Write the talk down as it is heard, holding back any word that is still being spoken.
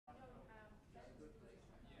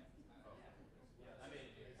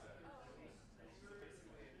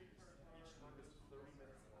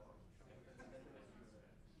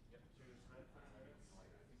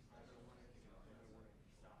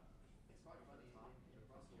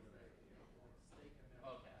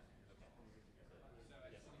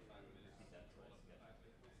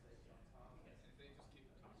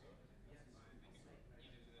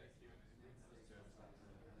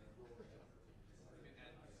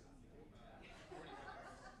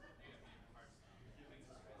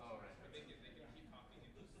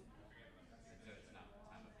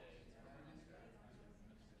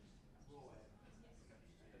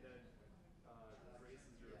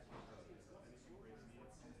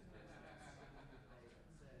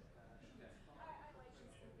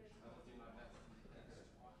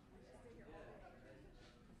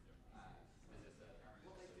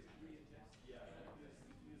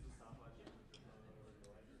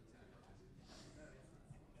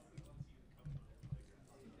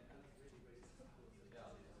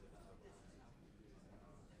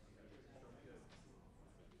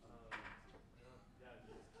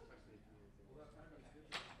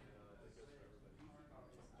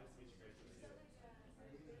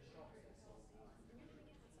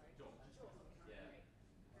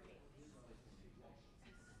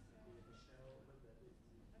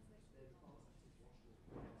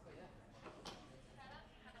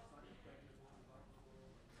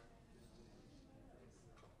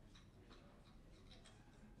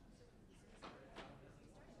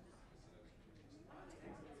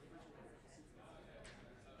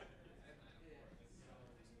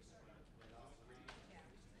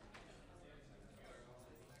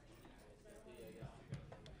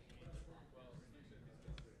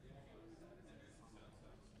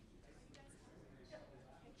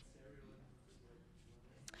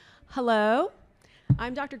Hello,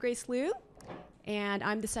 I'm Dr. Grace Liu, and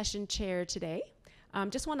I'm the session chair today.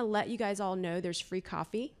 Just want to let you guys all know there's free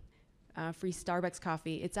coffee, free Starbucks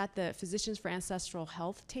coffee. It's at the Physicians for Ancestral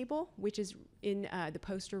Health table, which is in the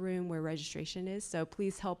poster room where registration is. So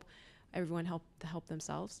please help everyone help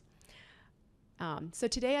themselves. So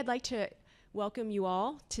today I'd like to welcome you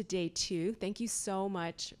all to day 2. Thank you so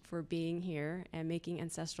much for being here and making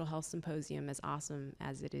Ancestral Health Symposium as awesome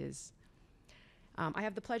as it is. I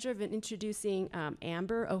have the pleasure of introducing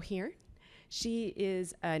Amber O'Hearn. She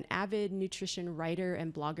is an avid nutrition writer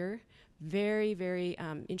and blogger, very, very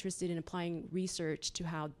interested in applying research to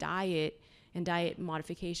how diet and diet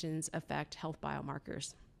modifications affect health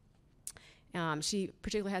biomarkers. She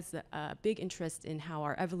particularly has a big interest in how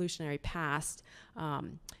our evolutionary past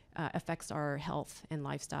affects our health and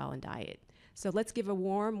lifestyle and diet. So let's give a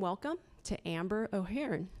warm welcome to Amber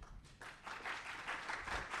O'Hearn.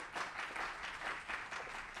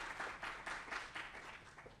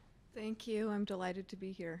 Thank you. I'm delighted to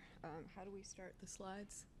be here. How do we start the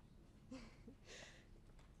slides?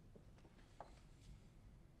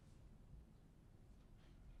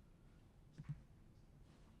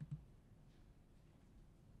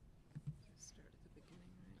 Start at the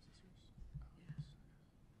beginning, right?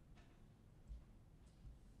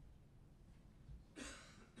 Yeah.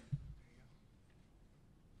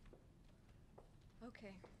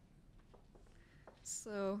 Okay.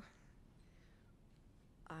 So,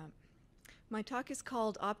 my talk is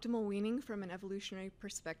called Optimal Weaning from an Evolutionary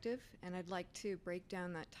Perspective, and I'd like to break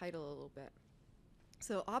down that title a little bit.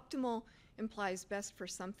 So optimal implies best for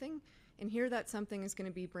something, and here that something is going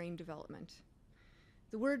to be brain development.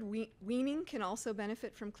 The word weaning can also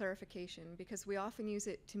benefit from clarification because we often use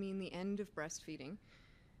it to mean the end of breastfeeding,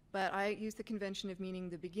 but I use the convention of meaning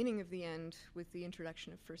the beginning of the end with the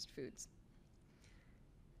introduction of first foods.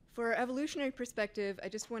 For our evolutionary perspective, I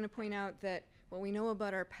just want to point out that what we know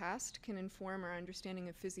about our past can inform our understanding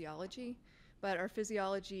of physiology, but our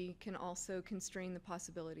physiology can also constrain the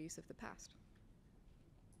possibilities of the past.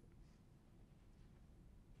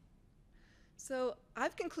 So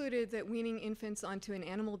I've concluded that weaning infants onto an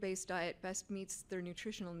animal-based diet best meets their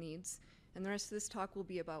nutritional needs, and the rest of this talk will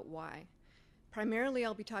be about why. Primarily,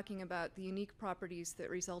 I'll be talking about the unique properties that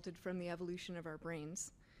resulted from the evolution of our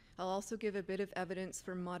brains. I'll also give a bit of evidence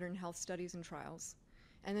from modern health studies and trials.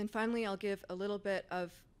 And then finally, I'll give a little bit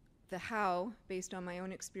of the how based on my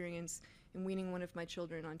own experience in weaning one of my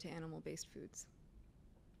children onto animal-based foods.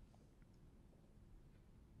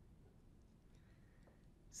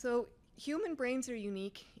 So human brains are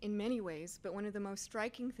unique in many ways, but one of the most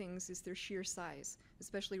striking things is their sheer size,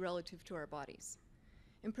 especially relative to our bodies.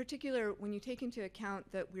 In particular, when you take into account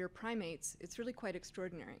that we're primates, it's really quite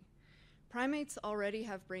extraordinary. Primates already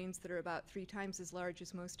have brains that are about 3 times as large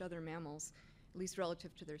as most other mammals, at least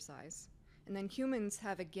relative to their size. And then humans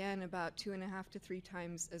have, again, about 2.5 to 3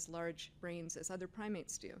 times as large brains as other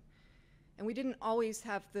primates do. And we didn't always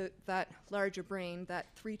have that larger brain. That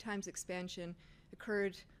 3 times expansion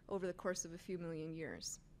occurred over the course of a few million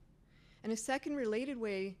years. And a second related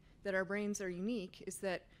way that our brains are unique is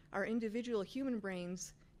that our individual human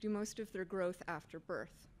brains do most of their growth after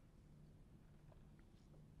birth.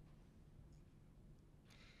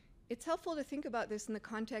 It's helpful to think about this in the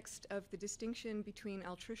context of the distinction between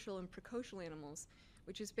altricial and precocial animals,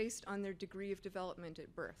 which is based on their degree of development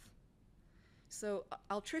at birth. So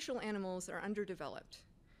altricial animals are underdeveloped.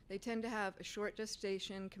 They tend to have a short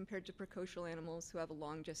gestation compared to precocial animals who have a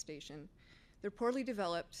long gestation. They're poorly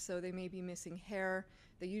developed, so they may be missing hair.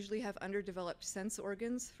 They usually have underdeveloped sense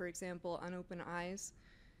organs, for example, unopened eyes.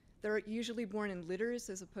 They're usually born in litters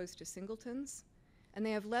as opposed to singletons. And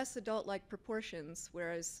they have less adult-like proportions,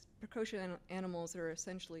 whereas precocial animals are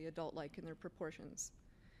essentially adult-like in their proportions.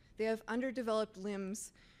 They have underdeveloped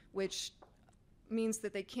limbs, which means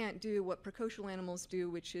that they can't do what precocial animals do,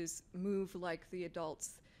 which is move like the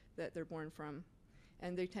adults that they're born from.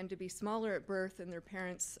 And they tend to be smaller at birth, and their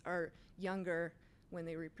parents are younger when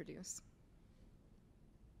they reproduce.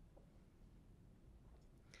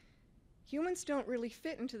 Humans don't really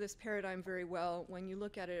fit into this paradigm very well when you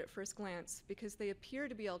look at it at first glance because they appear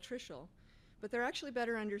to be altricial, but they're actually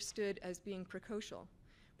better understood as being precocial.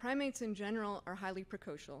 Primates in general are highly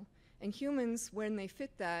precocial, and humans, when they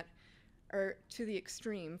fit that, are to the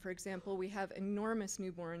extreme. For example, we have enormous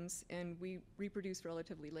newborns and we reproduce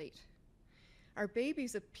relatively late. Our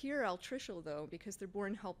babies appear altricial, though, because they're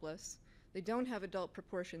born helpless. They don't have adult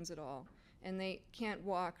proportions at all, and they can't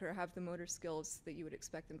walk or have the motor skills that you would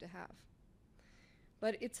expect them to have.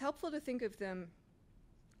 But it's helpful to think of them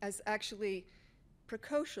as actually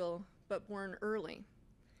precocial, but born early.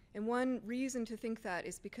 And one reason to think that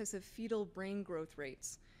is because of fetal brain growth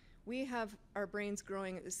rates. We have our brains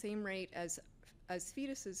growing at the same rate as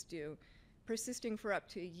fetuses do, persisting for up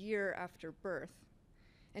to a year after birth.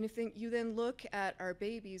 And if you then look at our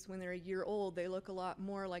babies when they're a year old, they look a lot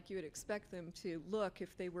more like you would expect them to look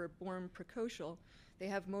if they were born precocial. They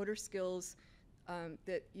have motor skills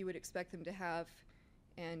that you would expect them to have,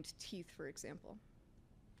 and teeth, for example.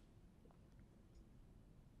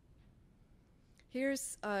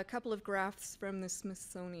 Here's a couple of graphs from the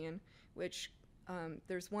Smithsonian, which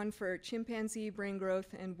there's one for chimpanzee brain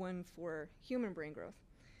growth and one for human brain growth.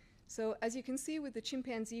 So as you can see with the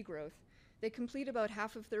chimpanzee growth, they complete about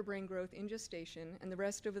half of their brain growth in gestation and the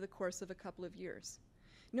rest over the course of a couple of years.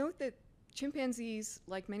 Note that chimpanzees,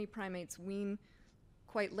 like many primates, wean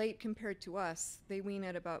quite late compared to us. They wean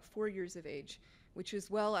at about 4 years of age, which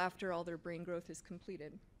is well after all their brain growth is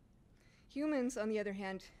completed. Humans, on the other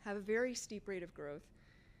hand, have a very steep rate of growth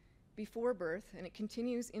before birth, and it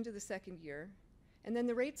continues into the second year. And then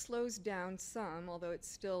the rate slows down some, although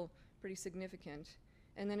it's still pretty significant.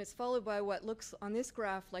 And then it's followed by what looks on this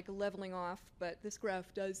graph like a leveling off, but this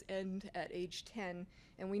graph does end at age 10,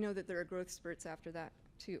 and we know that there are growth spurts after that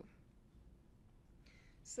too.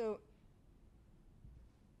 So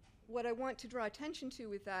what I want to draw attention to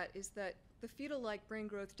with that is that the fetal-like brain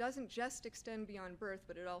growth doesn't just extend beyond birth,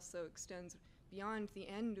 but it also extends beyond the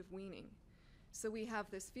end of weaning. So we have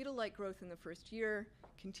this fetal-like growth in the first year,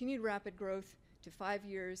 continued rapid growth to 5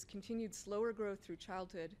 years, continued slower growth through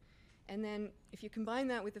childhood, and then if you combine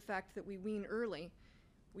that with the fact that we wean early,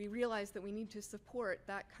 we realize that we need to support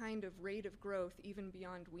that kind of rate of growth even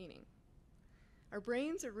beyond weaning. Our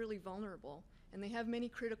brains are really vulnerable, and they have many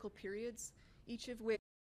critical periods, each of which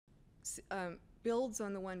builds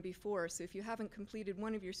on the one before. So if you haven't completed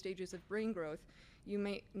one of your stages of brain growth, you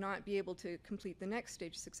may not be able to complete the next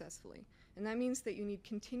stage successfully. And that means that you need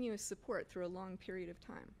continuous support through a long period of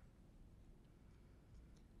time.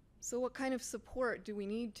 So what kind of support do we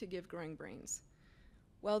need to give growing brains?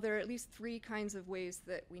 Well, there are at least 3 kinds of ways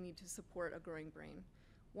that we need to support a growing brain.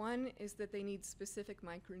 One is that they need specific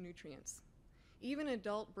micronutrients. Even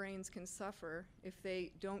adult brains can suffer if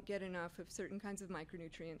they don't get enough of certain kinds of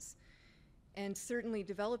micronutrients. And certainly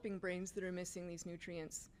developing brains that are missing these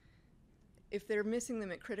nutrients, if they're missing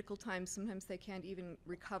them at critical times, sometimes they can't even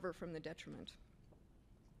recover from the detriment.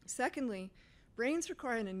 Secondly, brains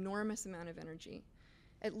require an enormous amount of energy.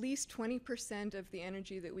 At least 20% of the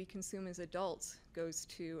energy that we consume as adults goes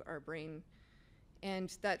to our brain.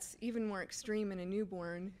 And that's even more extreme in a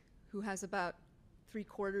newborn who has about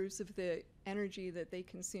 3/4 of the energy that they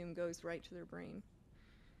consume goes right to their brain.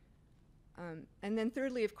 And then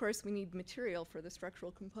thirdly, of course, we need material for the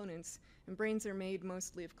structural components, and brains are made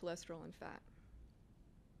mostly of cholesterol and fat.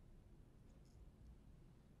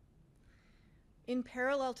 In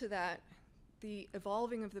parallel to that, the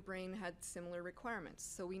evolving of the brain had similar requirements.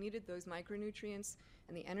 So we needed those micronutrients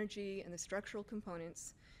and the energy and the structural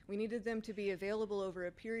components. We needed them to be available over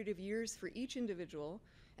a period of years for each individual,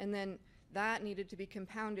 and then that needed to be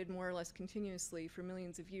compounded more or less continuously for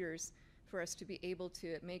millions of years for us to be able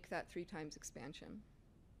to make that 3 times expansion.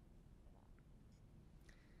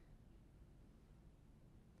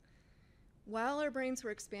 While our brains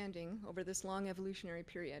were expanding over this long evolutionary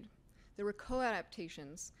period, there were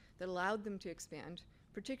co-adaptations that allowed them to expand,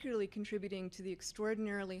 particularly contributing to the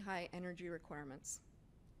extraordinarily high energy requirements.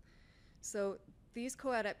 So these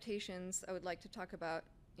co-adaptations I would like to talk about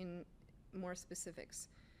in more specifics.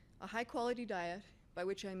 A high-quality diet, by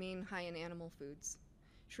which I mean high in animal foods,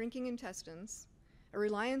 shrinking intestines, a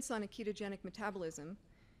reliance on a ketogenic metabolism,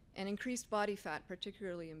 and increased body fat,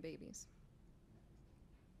 particularly in babies.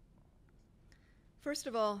 First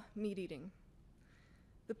of all, meat eating.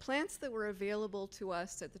 The plants that were available to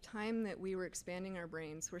us at the time that we were expanding our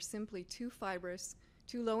brains were simply too fibrous,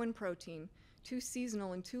 too low in protein, too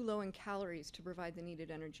seasonal, and too low in calories to provide the needed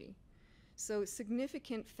energy. So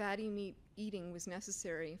significant fatty meat eating was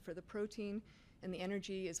necessary for the protein and the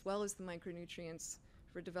energy, as well as the micronutrients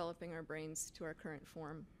for developing our brains to our current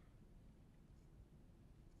form.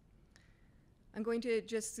 I'm going to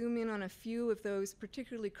just zoom in on a few of those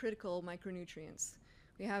particularly critical micronutrients.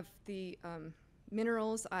 We have the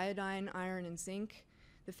minerals, iodine, iron, and zinc,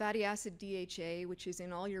 the fatty acid DHA, which is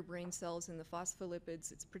in all your brain cells, and the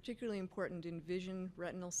phospholipids. It's particularly important in vision,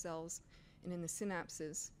 retinal cells, and in the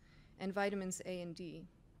synapses, and vitamins A and D.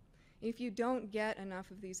 If you don't get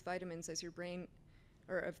enough of these vitamins as your brain,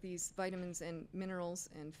 or of these vitamins and minerals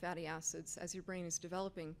and fatty acids as your brain is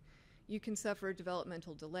developing, you can suffer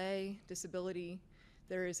developmental delay, disability.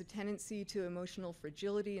 There is a tendency to emotional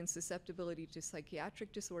fragility and susceptibility to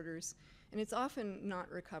psychiatric disorders, and it's often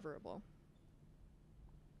not recoverable.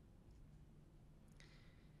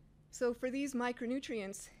 So for these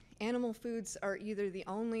micronutrients, animal foods are either the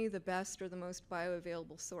only, the best, or the most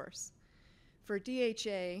bioavailable source. For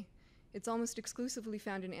DHA, it's almost exclusively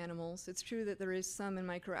found in animals. It's true that there is some in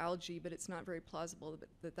microalgae, but it's not very plausible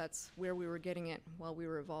that that's where we were getting it while we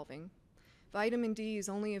were evolving. Vitamin D is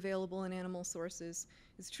only available in animal sources.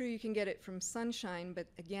 It's true you can get it from sunshine, but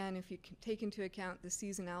again, if you can take into account the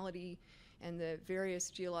seasonality and the various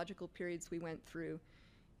geological periods we went through,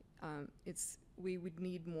 we would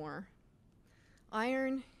need more.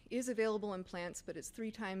 Iron is available in plants, but it's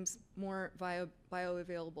 3 times more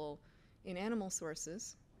bioavailable in animal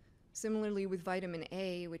sources. Similarly with vitamin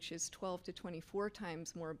A, which is 12 to 24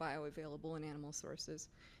 times more bioavailable in animal sources.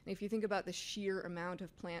 And if you think about the sheer amount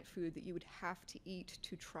of plant food that you would have to eat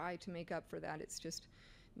to try to make up for that, it's just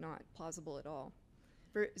not plausible at all.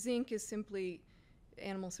 For zinc is simply,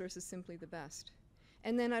 animal source is simply the best.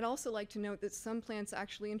 And then I'd also like to note that some plants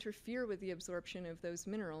actually interfere with the absorption of those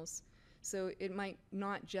minerals. So it might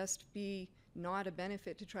not just be not a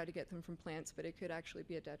benefit to try to get them from plants, but it could actually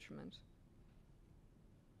be a detriment.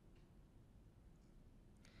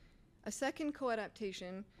 A second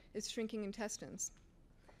co-adaptation is shrinking intestines.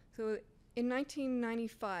 So in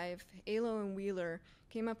 1995, Alo and Wheeler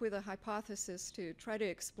came up with a hypothesis to try to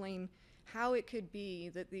explain how it could be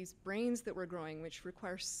that these brains that were growing, which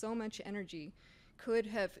require so much energy, could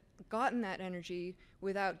have gotten that energy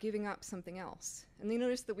without giving up something else. And they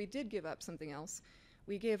noticed that we did give up something else.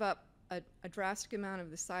 We gave up a drastic amount of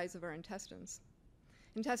the size of our intestines.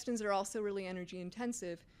 Intestines are also really energy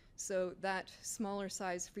intensive, so that smaller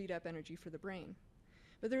size freed up energy for the brain.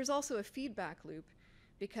 But there's also a feedback loop,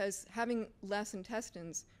 because having less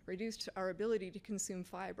intestines reduced our ability to consume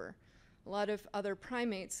fiber. A lot of other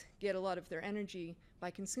primates get a lot of their energy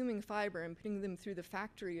by consuming fiber and putting them through the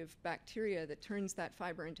factory of bacteria that turns that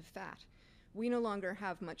fiber into fat. We no longer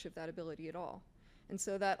have much of that ability at all. And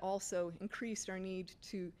so that also increased our need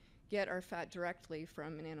to get our fat directly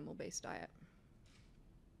from an animal-based diet.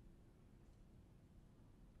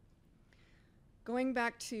 Going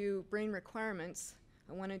back to brain requirements,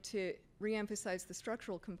 I wanted to re-emphasize the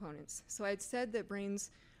structural components. So I'd said that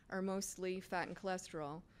brains are mostly fat and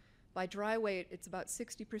cholesterol. By dry weight, it's about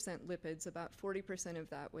 60% lipids, about 40% of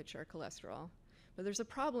that which are cholesterol. But there's a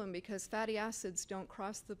problem because fatty acids don't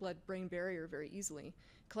cross the blood-brain barrier very easily.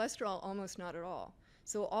 Cholesterol, almost not at all.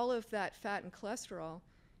 So all of that fat and cholesterol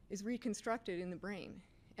is reconstructed in the brain.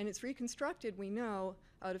 And it's reconstructed, we know,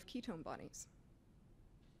 out of ketone bodies.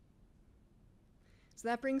 So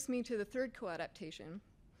that brings me to the third co-adaptation,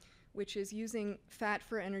 which is using fat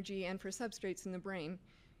for energy and for substrates in the brain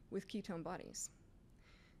with ketone bodies.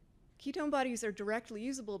 Ketone bodies are directly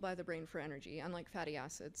usable by the brain for energy, unlike fatty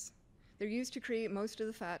acids. They're used to create most of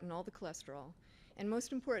the fat and all the cholesterol. And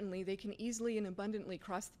most importantly, they can easily and abundantly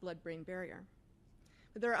cross the blood-brain barrier.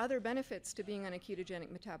 But there are other benefits to being on a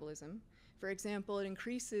ketogenic metabolism. For example, it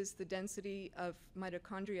increases the density of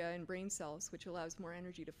mitochondria in brain cells, which allows more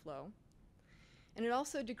energy to flow. And it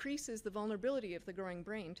also decreases the vulnerability of the growing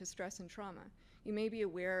brain to stress and trauma. You may be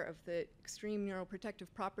aware of the extreme neuroprotective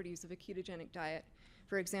properties of a ketogenic diet.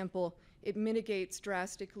 For example, it mitigates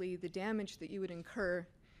drastically the damage that you would incur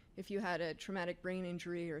if you had a traumatic brain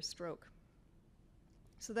injury or a stroke.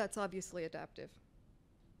 So that's obviously adaptive.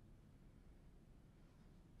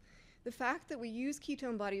 The fact that we use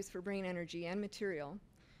ketone bodies for brain energy and material,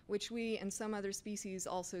 which we and some other species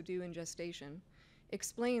also do in gestation,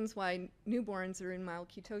 explains why newborns are in mild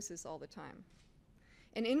ketosis all the time.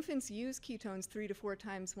 And infants use ketones 3 to 4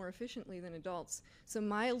 times more efficiently than adults, so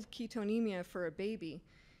mild ketonemia for a baby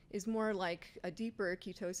is more like a deeper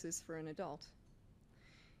ketosis for an adult.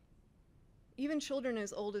 Even children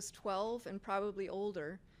as old as 12 and probably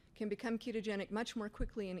older can become ketogenic much more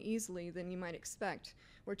quickly and easily than you might expect.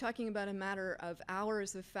 We're talking about a matter of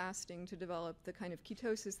hours of fasting to develop the kind of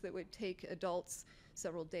ketosis that would take adults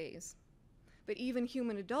several days. But even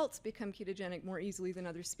human adults become ketogenic more easily than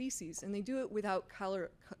other species, and they do it without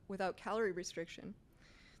calorie restriction.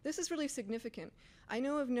 This is really significant. I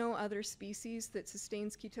know of no other species that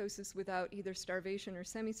sustains ketosis without either starvation or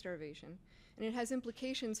semi-starvation, and it has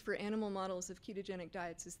implications for animal models of ketogenic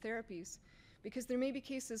diets as therapies, because there may be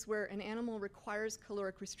cases where an animal requires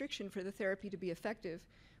caloric restriction for the therapy to be effective,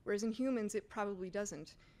 whereas in humans it probably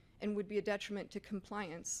doesn't, and would be a detriment to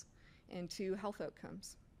compliance and to health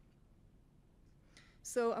outcomes.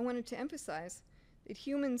 So I wanted to emphasize that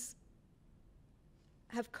humans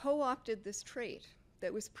have co-opted this trait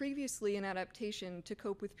that was previously an adaptation to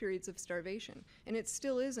cope with periods of starvation, and it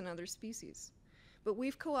still is in other species. But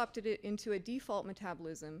we've co-opted it into a default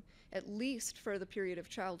metabolism, at least for the period of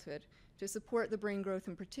childhood, to support the brain growth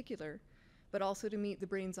in particular, but also to meet the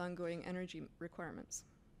brain's ongoing energy requirements.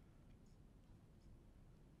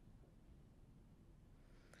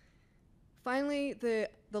 Finally, the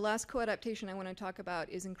last co-adaptation I want to talk about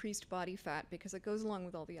is increased body fat, because it goes along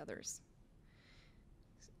with all the others.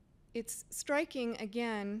 It's striking,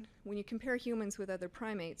 again, when you compare humans with other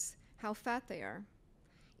primates, how fat they are.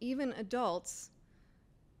 Even adults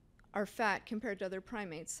are fat compared to other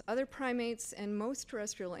primates. Other primates and most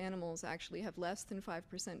terrestrial animals actually have less than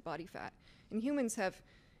 5% body fat. And humans have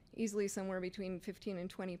easily somewhere between 15 and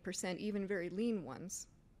 20%, even very lean ones.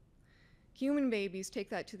 Human babies take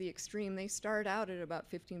that to the extreme. They start out at about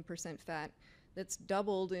 15% fat. That's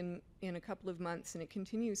doubled in a couple of months, and it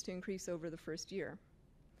continues to increase over the first year.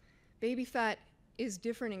 Baby fat is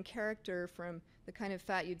different in character from the kind of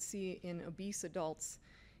fat you'd see in obese adults.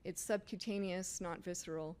 It's subcutaneous, not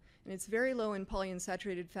visceral, and it's very low in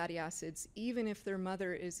polyunsaturated fatty acids, even if their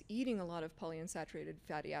mother is eating a lot of polyunsaturated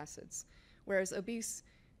fatty acids, whereas obese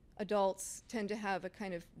adults tend to have a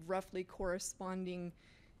kind of roughly corresponding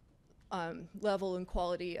level and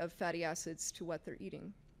quality of fatty acids to what they're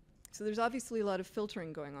eating. So there's obviously a lot of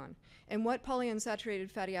filtering going on. And what polyunsaturated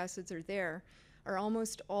fatty acids are there are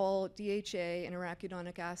almost all DHA and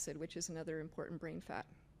arachidonic acid, which is another important brain fat.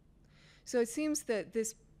 So it seems that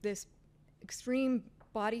this extreme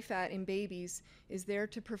body fat in babies is there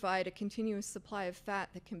to provide a continuous supply of fat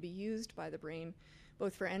that can be used by the brain,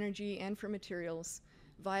 both for energy and for materials,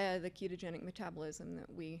 via the ketogenic metabolism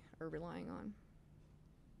that we are relying on.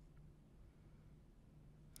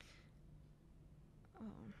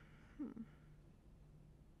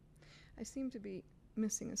 I seem to be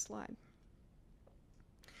missing a slide.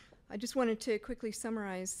 I just wanted to quickly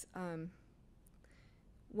summarize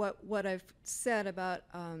what I've said about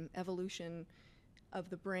evolution of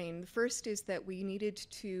the brain. The first is that we needed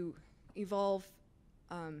to evolve,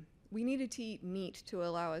 we needed to eat meat to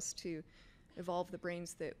allow us to evolve the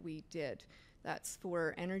brains that we did. That's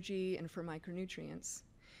for energy and for micronutrients.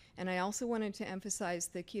 And I also wanted to emphasize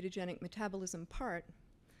the ketogenic metabolism part,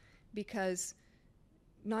 because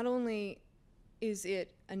not only is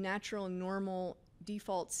it a natural, normal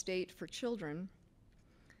default state for children,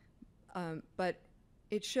 but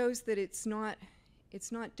it shows that it's not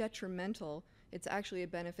detrimental. It's actually a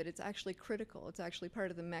benefit. It's actually critical. It's actually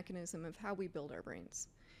part of the mechanism of how we build our brains.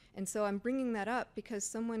 And so I'm bringing that up because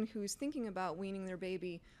someone who's thinking about weaning their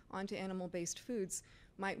baby onto animal-based foods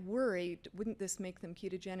might worry, wouldn't this make them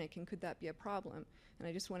ketogenic, and could that be a problem? And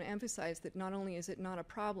I just want to emphasize that not only is it not a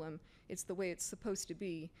problem, it's the way it's supposed to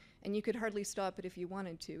be. And you could hardly stop it if you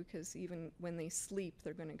wanted to, because even when they sleep,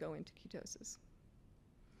 they're going to go into ketosis.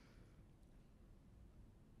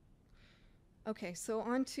 Okay, so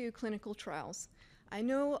on to clinical trials. I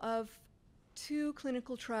know of 2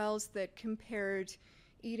 clinical trials that compared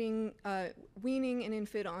weaning an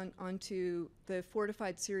infant onto the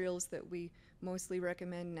fortified cereals that we mostly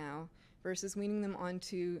recommend now versus weaning them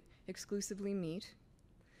onto exclusively meat.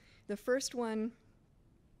 The first one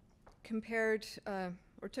compared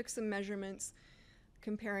or took some measurements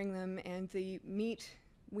comparing them, and the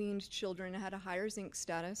meat-weaned children had a higher zinc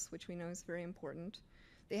status, which we know is very important.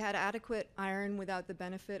 They had adequate iron without the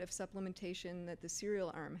benefit of supplementation that the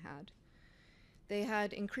cereal arm had. They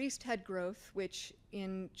had increased head growth, which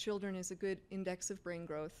in children is a good index of brain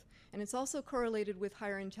growth, and it's also correlated with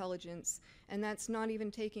higher intelligence, and that's not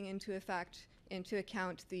even taking into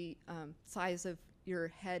account the size of your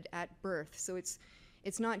head at birth. So it's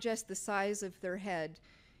not just the size of their head,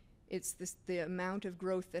 it's the amount of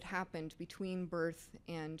growth that happened between birth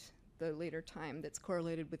and the later time that's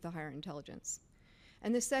correlated with the higher intelligence.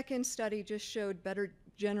 And the second study just showed better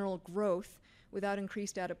general growth without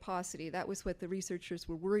increased adiposity. That was what the researchers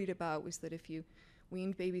were worried about, was that if you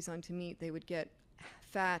weaned babies onto meat, they would get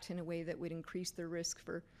fat in a way that would increase their risk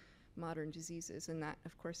for modern diseases, and that,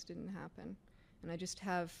 of course, didn't happen. And I just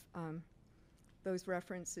have those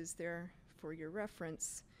references there for your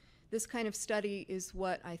reference. This kind of study is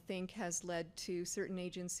what I think has led to certain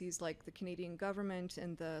agencies like the Canadian government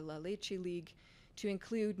and the La Leche League to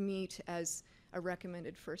include meat as a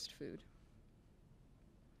recommended first food.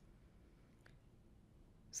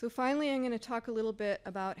 So finally, I'm going to talk a little bit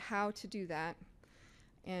about how to do that,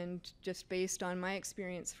 and just based on my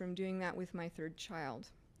experience from doing that with my third child.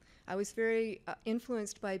 I was very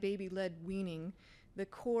influenced by baby-led weaning. The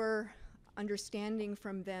core understanding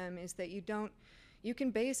from them is that you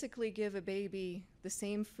can basically give a baby the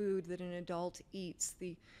same food that an adult eats.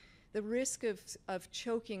 The risk of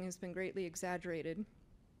choking has been greatly exaggerated,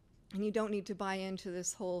 and you don't need to buy into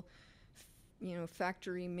this whole,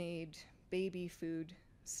 factory-made baby food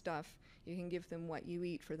stuff. You can give them what you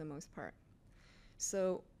eat for the most part.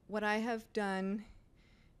 So what I have done,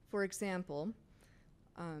 for example,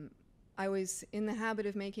 I was in the habit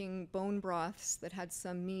of making bone broths that had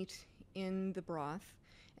some meat in the broth,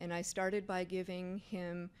 and I started by giving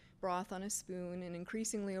him broth on a spoon, and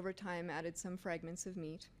increasingly over time added some fragments of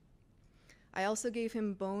meat. I also gave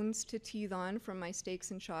him bones to teeth on from my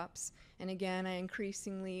steaks and chops, and again I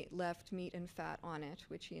increasingly left meat and fat on it,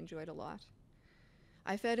 which he enjoyed a lot.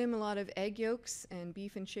 I fed him a lot of egg yolks and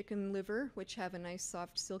beef and chicken liver, which have a nice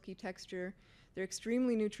soft silky texture. They're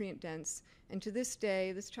extremely nutrient dense, and to this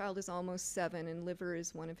day this child is almost 7 and liver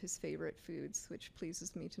is one of his favorite foods, which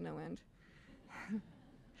pleases me to no end.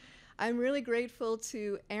 I'm really grateful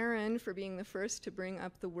to Aaron for being the first to bring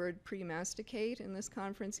up the word pre-masticate in this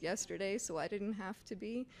conference yesterday, so I didn't have to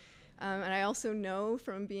be. And I also know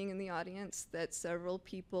from being in the audience that several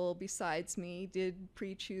people besides me did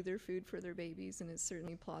pre-chew their food for their babies, and it's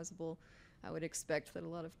certainly plausible. I would expect that a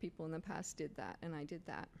lot of people in the past did that, and I did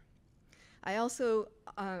that. I also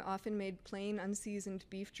often made plain unseasoned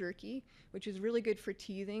beef jerky, which is really good for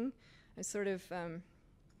teething. It sort of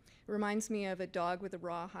reminds me of a dog with a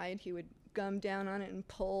raw hide. He would gum down on it and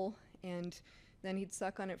pull, and then he'd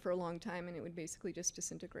suck on it for a long time, and it would basically just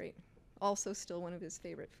disintegrate. Also still one of his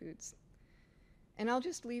favorite foods. And I'll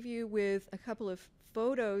just leave you with a couple of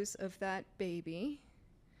photos of that baby,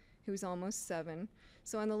 who's almost 7.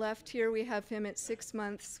 So on the left here we have him at 6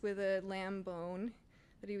 months with a lamb bone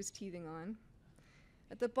that he was teething on.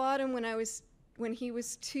 At the bottom, when he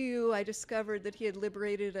was 2, I discovered that he had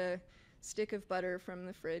liberated a stick of butter from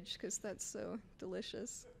the fridge, because that's so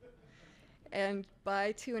delicious. And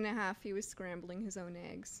by 2.5, he was scrambling his own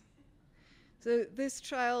eggs. So this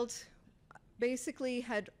child basically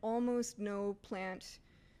had almost no plant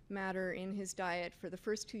matter in his diet for the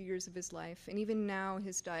first 2 years of his life, and even now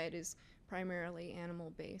his diet is primarily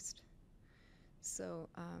animal-based. So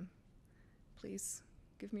please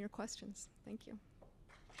give me your questions. Thank you.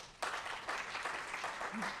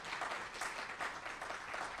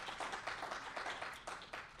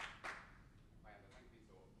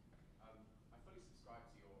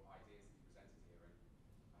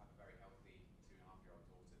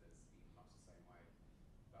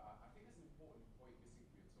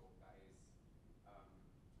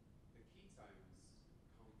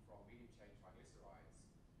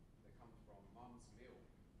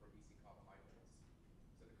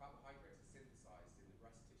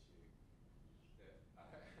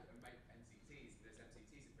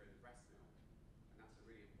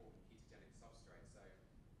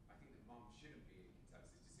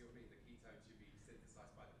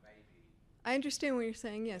 I understand what you're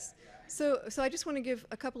saying, yes. So I just want to give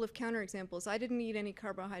a couple of counterexamples. I didn't eat any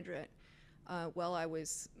carbohydrate while I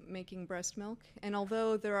was making breast milk, and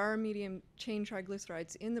although there are medium chain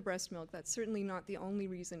triglycerides in the breast milk, that's certainly not the only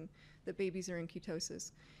reason that babies are in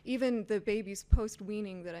ketosis. Even the babies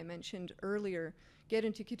post-weaning that I mentioned earlier get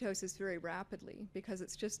into ketosis very rapidly because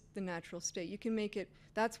it's just the natural state. You can make it,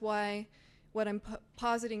 that's why what I'm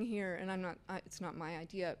positing here, and it's not my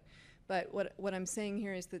idea, but what I'm saying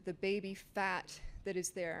here is that the baby fat that is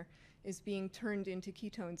there is being turned into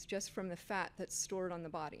ketones just from the fat that's stored on the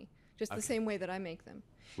body, just the same way that I make them.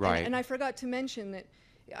 Right. And I forgot to mention that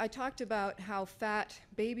I talked about how fat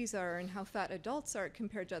babies are and how fat adults are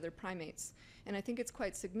compared to other primates. And I think it's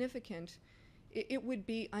quite significant. It would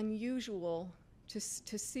be unusual to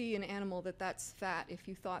see an animal that's fat if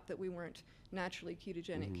you thought that we weren't naturally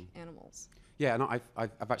ketogenic animals. Yeah, and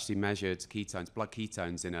I've actually measured ketones, blood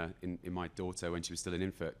ketones in my daughter when she was still an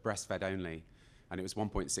infant, breastfed only, and it was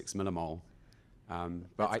 1.6 millimole.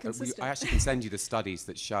 But I actually can send you the studies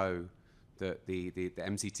that show that the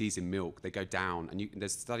MCTs in milk, they go down, and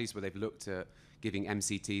there's studies where they've looked at giving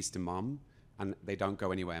MCTs to mum, and they don't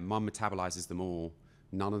go anywhere. Mum metabolizes them all.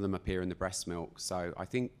 None of them appear in the breast milk. So I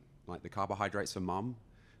think like the carbohydrates for mum,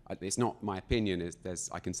 it's not my opinion.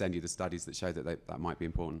 I can send you the studies that show that that might be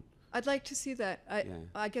important. I'd like to see that.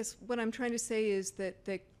 I guess what I'm trying to say is that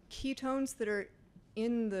the ketones that are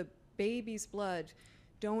in the baby's blood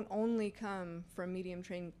don't only come from medium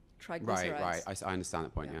chain triglycerides. Right. I understand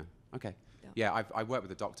that point. Yeah. Okay. Yeah, I worked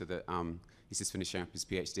with a doctor that he's just finishing up his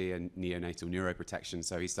PhD in neonatal neuroprotection,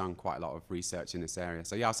 so he's done quite a lot of research in this area.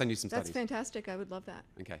 So yeah, I'll send you some studies. That's fantastic. I would love that.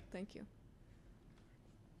 Okay. Thank you.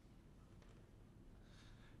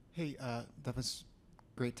 Hey, that was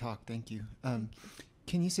great talk. Thank you.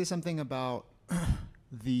 Can you say something about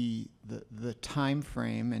the time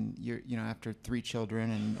frame, and after 3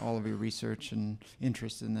 children and all of your research and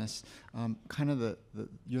interest in this, kind of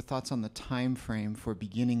your thoughts on the time frame for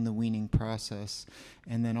beginning the weaning process,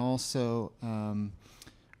 and then also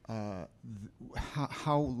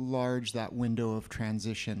how large that window of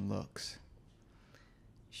transition looks?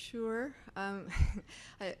 Sure.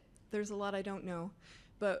 There's a lot I don't know,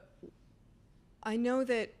 but I know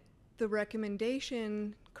that the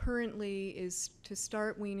recommendation currently is to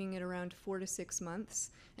start weaning at around 4 to 6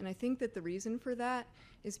 months. And I think that the reason for that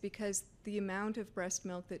is because the amount of breast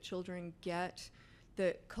milk that children get,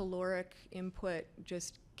 the caloric input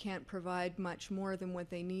just can't provide much more than what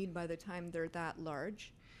they need by the time they're that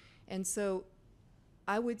large. And so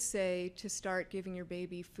I would say to start giving your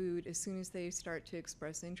baby food as soon as they start to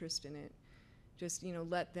express interest in it. Just,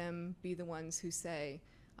 let them be the ones who say,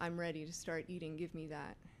 I'm ready to start eating, give me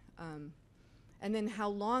that. And then how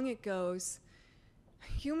long it goes,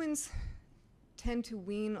 humans tend to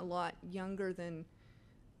wean a lot younger than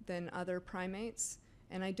other primates,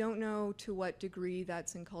 and I don't know to what degree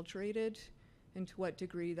that's enculturated and to what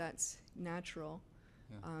degree that's natural.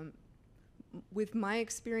 Yeah. With my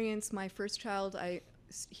experience, my first child,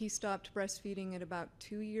 he stopped breastfeeding at about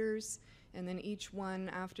 2 years, and then each one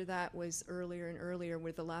after that was earlier and earlier,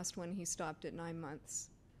 with the last one he stopped at 9 months.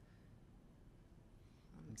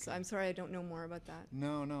 So I'm sorry, I don't know more about that.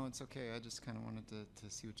 No, it's okay. I just kind of wanted to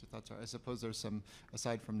see what your thoughts are. I suppose there's some,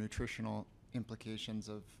 aside from nutritional implications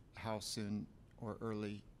of how soon or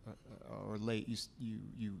early or late you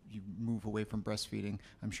move away from breastfeeding,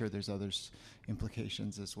 I'm sure there's others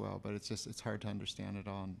implications as well. But it's hard to understand it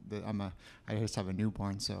all. I just have a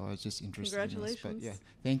newborn, so I was just interested in this. Congratulations. But yeah,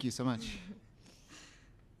 thank you so much.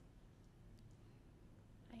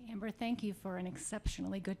 Amber, thank you for an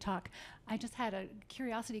exceptionally good talk. I just had a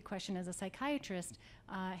curiosity question as a psychiatrist.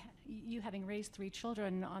 You having raised 3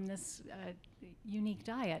 children on this unique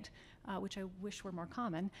diet, which I wish were more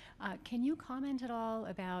common, can you comment at all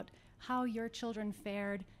about how your children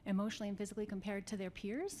fared emotionally and physically compared to their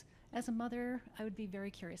peers? As a mother, I would be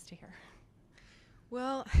very curious to hear.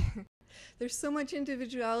 Well, there's so much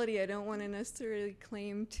individuality, I don't want to necessarily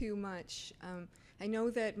claim too much. I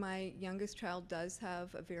know that my youngest child does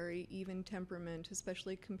have a very even temperament,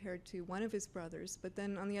 especially compared to one of his brothers. But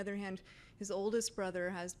then, on the other hand, his oldest brother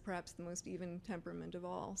has perhaps the most even temperament of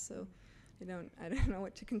all. So I don't know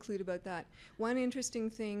what to conclude about that. One interesting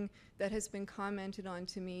thing that has been commented on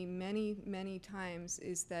to me many, many times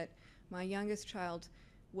is that my youngest child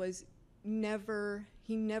never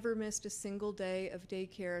missed a single day of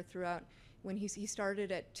daycare throughout when he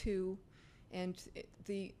started at 2. And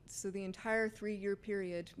so the entire 3-year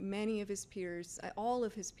period, many of his peers, all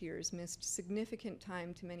of his peers missed significant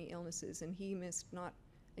time to many illnesses, and he missed not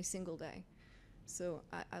a single day. So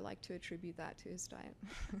I like to attribute that to his diet.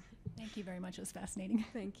 Thank you very much. It was fascinating.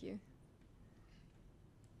 Thank you.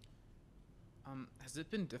 Has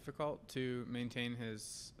it been difficult to maintain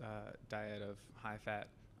his diet of high fat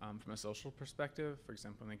from a social perspective? For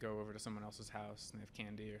example, when they go over to someone else's house and they have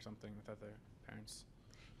candy or something with other parents?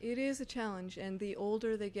 It is a challenge, and the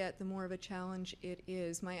older they get, the more of a challenge it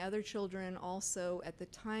is. My other children also, at the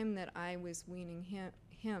time that I was weaning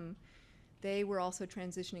him, they were also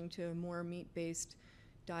transitioning to a more meat-based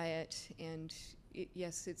diet, and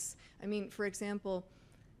for example,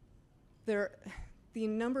 the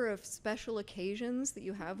number of special occasions that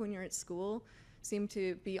you have when you're at school seem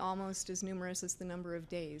to be almost as numerous as the number of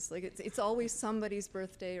days. Like it's always somebody's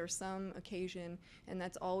birthday or some occasion, and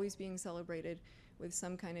that's always being celebrated with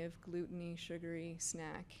some kind of gluten-y, sugary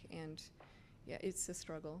snack, and yeah, it's a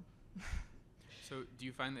struggle. So do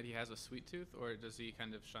you find that he has a sweet tooth, or does he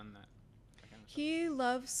kind of shun that? He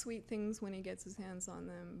loves sweet things when he gets his hands on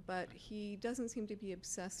them, but he doesn't seem to be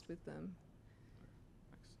obsessed with them.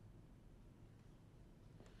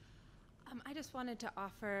 I just wanted to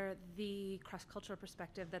offer the cross-cultural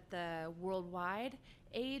perspective that the worldwide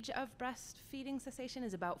age of breastfeeding cessation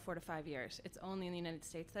is about 4 to 5 years. It's only in the United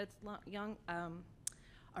States that it's young,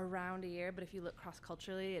 around a year, but if you look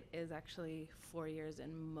cross-culturally, it is actually 4 years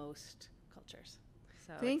in most cultures.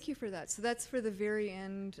 So thank you for that. So that's for the very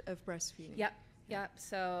end of breastfeeding. Yep.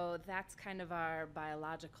 So that's kind of our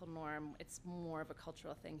biological norm. It's more of a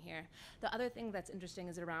cultural thing here. The other thing that's interesting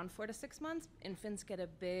is around 4 to 6 months, infants get a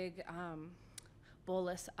big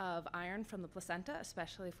bolus of iron from the placenta,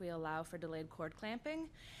 especially if we allow for delayed cord clamping.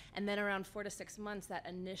 And then around 4 to 6 months, that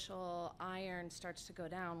initial iron starts to go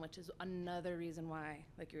down, which is another reason why,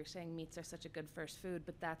 like you were saying, meats are such a good first food,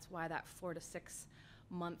 but that's why that 4 to 6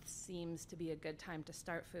 months seems to be a good time to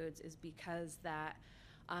start foods, is because that,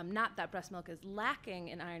 not that breast milk is lacking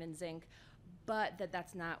in iron and zinc, but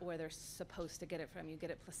that's not where they're supposed to get it from. You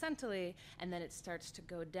get it placentally, and then it starts to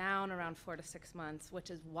go down around 4 to 6 months,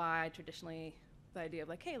 which is why traditionally the idea of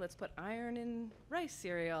like, hey, let's put iron in rice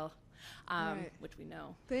cereal, Right. which we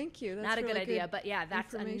know. Thank you. That's Not a good really idea, but yeah,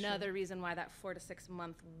 that's information. another reason why that 4 to 6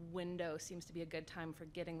 month window seems to be a good time for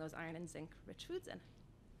getting those iron and zinc rich foods in.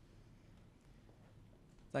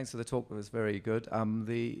 Thanks for the talk. It was very good.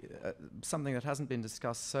 Something that hasn't been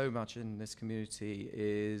discussed so much in this community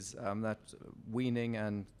is that weaning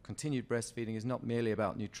and continued breastfeeding is not merely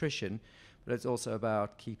about nutrition, but it's also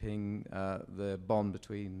about keeping the bond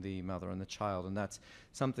between the mother and the child, and that's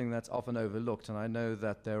something that's often overlooked. And I know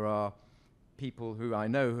that there are people who I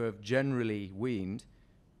know who have generally weaned,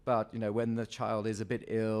 but when the child is a bit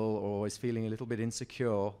ill or is feeling a little bit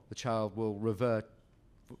insecure, the child will revert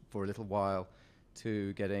for a little while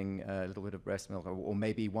to getting a little bit of breast milk, or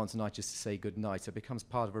maybe once a night just to say good night. So it becomes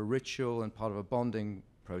part of a ritual and part of a bonding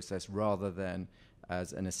process rather than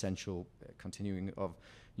as an essential continuing of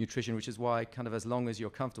nutrition, which is why kind of as long as you're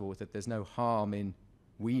comfortable with it, there's no harm in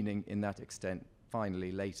weaning in that extent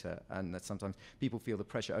finally later. And that sometimes people feel the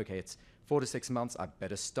pressure, okay, it's 4 to 6 months, I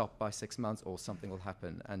better stop by 6 months or something will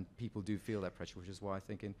happen. And people do feel that pressure, which is why I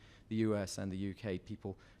think in the US and the UK,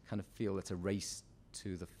 people kind of feel it's a race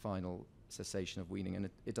to the final cessation of weaning, and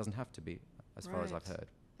it doesn't have to be, as far as I've heard.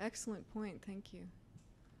 Excellent point. Thank you.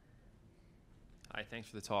 Hi, thanks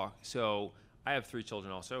for the talk. So I have 3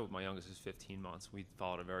 children also. My youngest is 15 months. We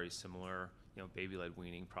followed a very similar, baby-led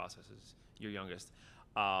weaning process as your youngest.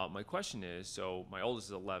 My question is, so my oldest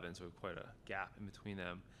is 11, so we have quite a gap in between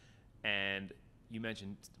them. And you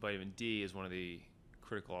mentioned vitamin D is one of the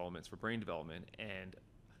critical elements for brain development. And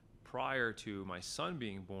prior to my son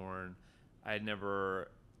being born, I had never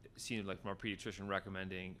seen like from our pediatrician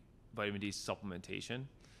recommending vitamin D supplementation.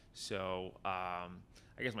 So I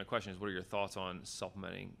guess my question is, what are your thoughts on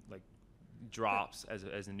supplementing like drops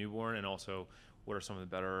as a newborn, and also what are some of the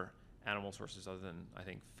better animal sources other than I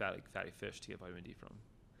think fatty fish to get vitamin D from?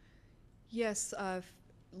 Yes,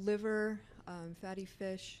 liver, fatty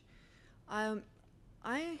fish. I'm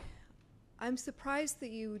surprised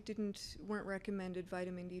that you weren't recommended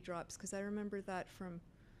vitamin D drops, because I remember that from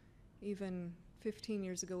even 15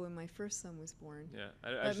 years ago when my first son was born. Yeah,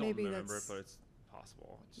 I just don't remember it, but it's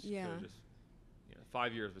possible. It's yeah.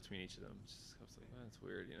 5 years between each of them. I was like, that's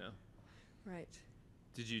weird, Right.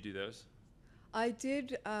 Did you do those? I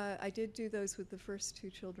did do those with the first 2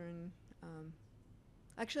 children.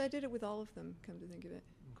 Actually, I did it with all of them, come to think of it.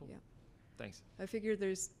 Cool. Yeah. Thanks. I figured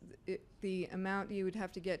the amount you would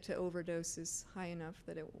have to get to overdose is high enough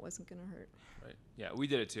that it wasn't going to hurt. Right. Yeah, we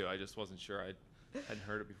did it too. I just wasn't sure. I hadn't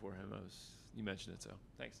heard it before him. You mentioned it, so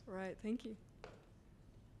thanks. Right. Thank you.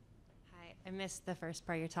 Hi. I missed the first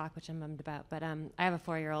part of your talk, which I'm bummed about. But I have a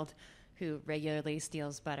 4-year-old who regularly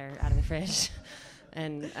steals butter out of the fridge.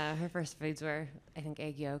 And her first foods were, I think,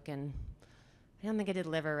 egg yolk. And I don't think I did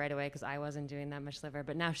liver right away because I wasn't doing that much liver.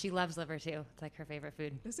 But now she loves liver, too. It's like her favorite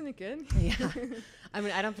food. Isn't it good? Yeah. I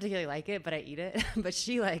mean, I don't particularly like it, but I eat it. But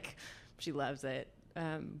she loves it.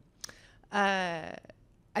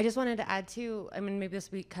 I just wanted to add, too, I mean, maybe this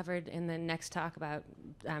will be covered in the next talk about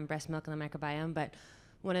breast milk and the microbiome, but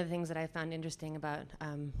one of the things that I found interesting about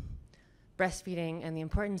breastfeeding and the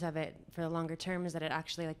importance of it for the longer term is that it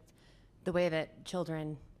actually, like, the way that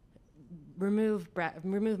children remove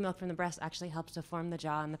milk from the breast actually helps to form the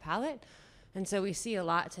jaw and the palate. And so we see a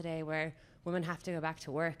lot today where women have to go back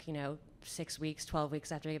to work, 6 weeks, 12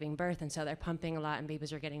 weeks after giving birth, and so they're pumping a lot and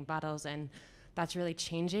babies are getting bottles, and that's really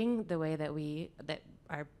changing the way that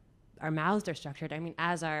our mouths are structured. I mean,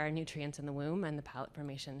 as are our nutrients in the womb and the palate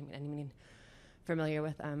formation. Anyone familiar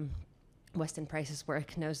with Weston Price's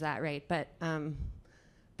work knows that, right? But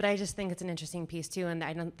I just think it's an interesting piece too, and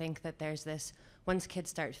I don't think that there's this, once kids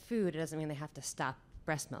start food, it doesn't mean they have to stop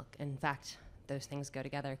breast milk. In fact, those things go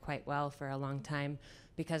together quite well for a long time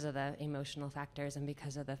because of the emotional factors and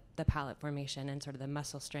because of the palate formation and sort of the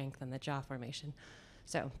muscle strength and the jaw formation.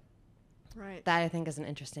 So right. That I think is an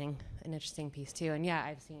interesting piece too. And yeah,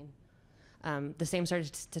 I've seen the same sort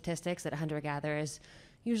of statistics that hunter-gatherers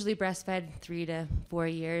usually breastfed 3 to 4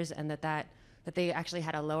 years, and that they actually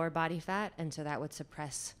had a lower body fat, and so that would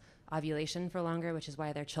suppress ovulation for longer, which is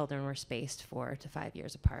why their children were spaced 4 to 5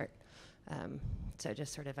 years apart. So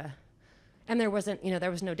just sort of And there wasn't, you know,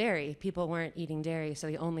 there was no dairy. People weren't eating dairy, so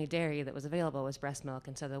the only dairy that was available was breast milk.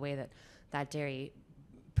 And so the way that that dairy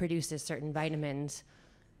produces certain vitamins,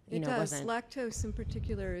 you know, wasn't. Lactose in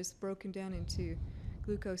particular is broken down into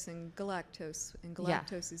glucose and galactose, and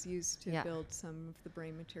galactose is used to build some of the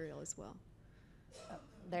brain material as well.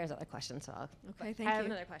 There's other questions, so I'll. Okay, thank you. I have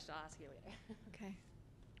another question. I'll ask you later.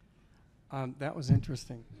 Okay. That was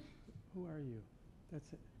interesting. Who are you?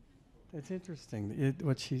 That's it. That's interesting.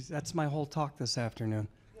 That's my whole talk this afternoon.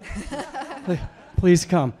 Please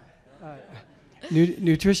come.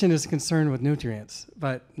 Nutrition is concerned with nutrients,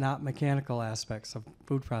 but not mechanical aspects of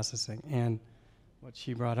food processing. And what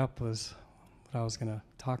she brought up was what I was going to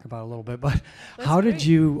talk about a little bit. But That's how great. did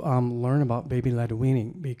you learn about baby-led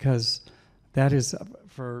weaning? Because that is,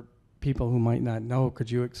 for people who might not know,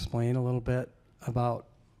 could you explain a little bit about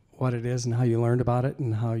what it is and how you learned about it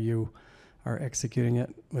and how you are executing it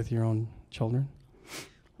with your own children?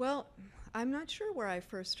 Well, I'm not sure where I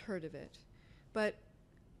first heard of it, but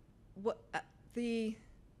what the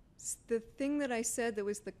thing that I said that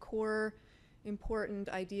was the core important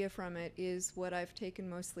idea from it is what I've taken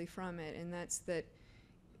mostly from it, and that's that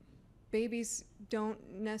babies don't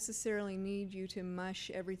necessarily need you to mush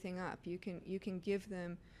everything up. You can give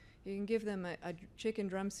them a chicken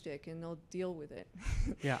drumstick and they'll deal with it.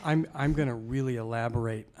 Yeah, I'm going to really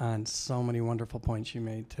elaborate on so many wonderful points you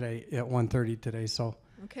made today at 1:30 today. So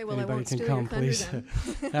okay, well, anybody I won't can steal come, your thunder please.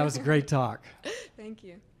 then. That was a great talk. Thank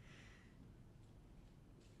you.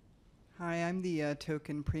 Hi, I'm the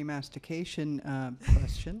token pre-mastication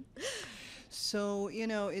question. So, you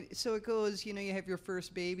know, it goes, you know, you have your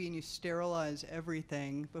first baby and you sterilize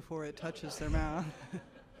everything before it touches their mouth.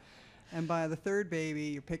 And by the third baby,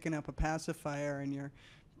 you're picking up a pacifier and you're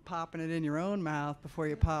popping it in your own mouth before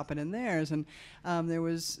you pop it in theirs. And there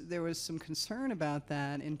was some concern about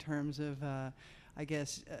that in terms of, I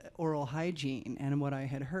guess, oral hygiene. And what I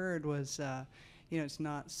had heard was, you know, it's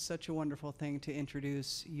not such a wonderful thing to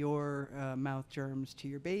introduce your mouth germs to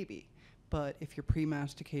your baby. But if you're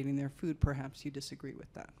pre-masticating their food, perhaps you disagree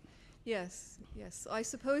with that. Yes, yes. I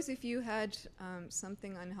suppose if you had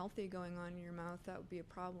something unhealthy going on in your mouth, that would be a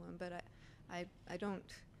problem. But I don't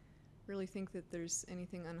really think that there's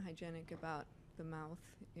anything unhygienic about the mouth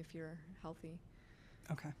if you're healthy.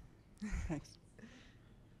 Okay, thanks.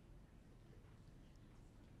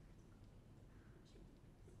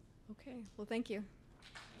 Okay, well, thank you.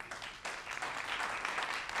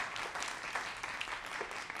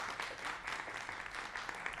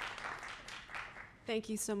 Thank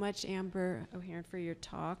you so much, Amber O'Haron, for your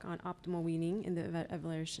talk on optimal weaning in the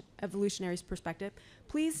evolutionary perspective.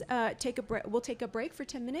 Please take a break. We'll take a break for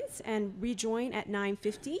 10 minutes and rejoin at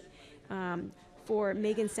 9:50 for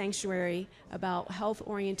Megan's Sanctuary about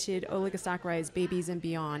health-oriented oligosaccharides, babies and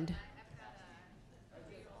beyond.